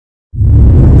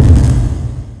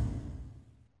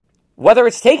Whether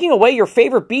it's taking away your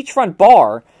favorite beachfront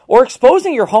bar or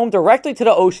exposing your home directly to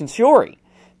the ocean's fury,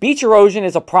 beach erosion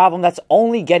is a problem that's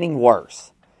only getting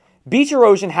worse. Beach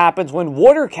erosion happens when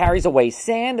water carries away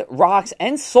sand, rocks,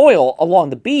 and soil along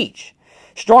the beach.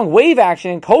 Strong wave action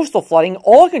and coastal flooding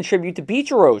all contribute to beach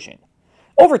erosion.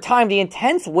 Over time, the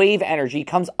intense wave energy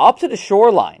comes up to the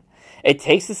shoreline. It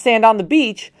takes the sand on the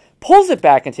beach, pulls it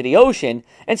back into the ocean,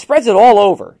 and spreads it all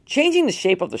over, changing the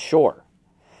shape of the shore.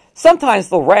 Sometimes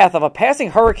the wrath of a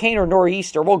passing hurricane or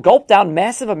nor'easter will gulp down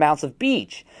massive amounts of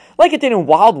beach, like it did in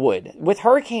Wildwood with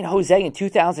Hurricane Jose in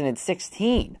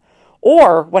 2016,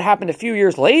 or what happened a few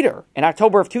years later, in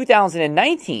October of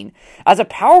 2019, as a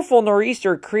powerful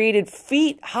nor'easter created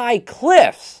feet-high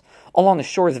cliffs along the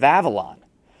shores of Avalon.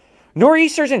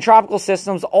 Nor'easters and tropical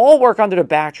systems all work under the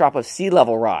backdrop of sea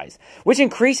level rise, which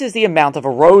increases the amount of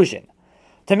erosion.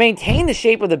 To maintain the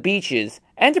shape of the beaches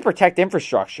and to protect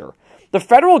infrastructure, the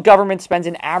federal government spends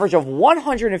an average of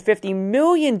 $150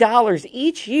 million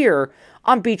each year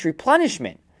on beach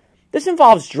replenishment. This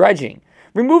involves dredging,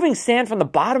 removing sand from the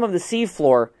bottom of the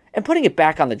seafloor, and putting it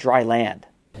back on the dry land.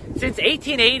 Since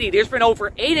 1880, there's been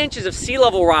over 8 inches of sea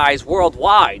level rise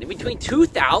worldwide. And between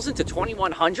 2000 to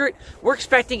 2100, we're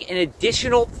expecting an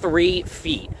additional 3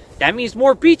 feet. That means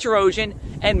more beach erosion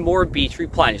and more beach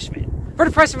replenishment. For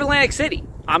the Press of Atlantic City,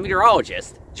 I'm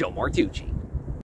meteorologist Joe Martucci.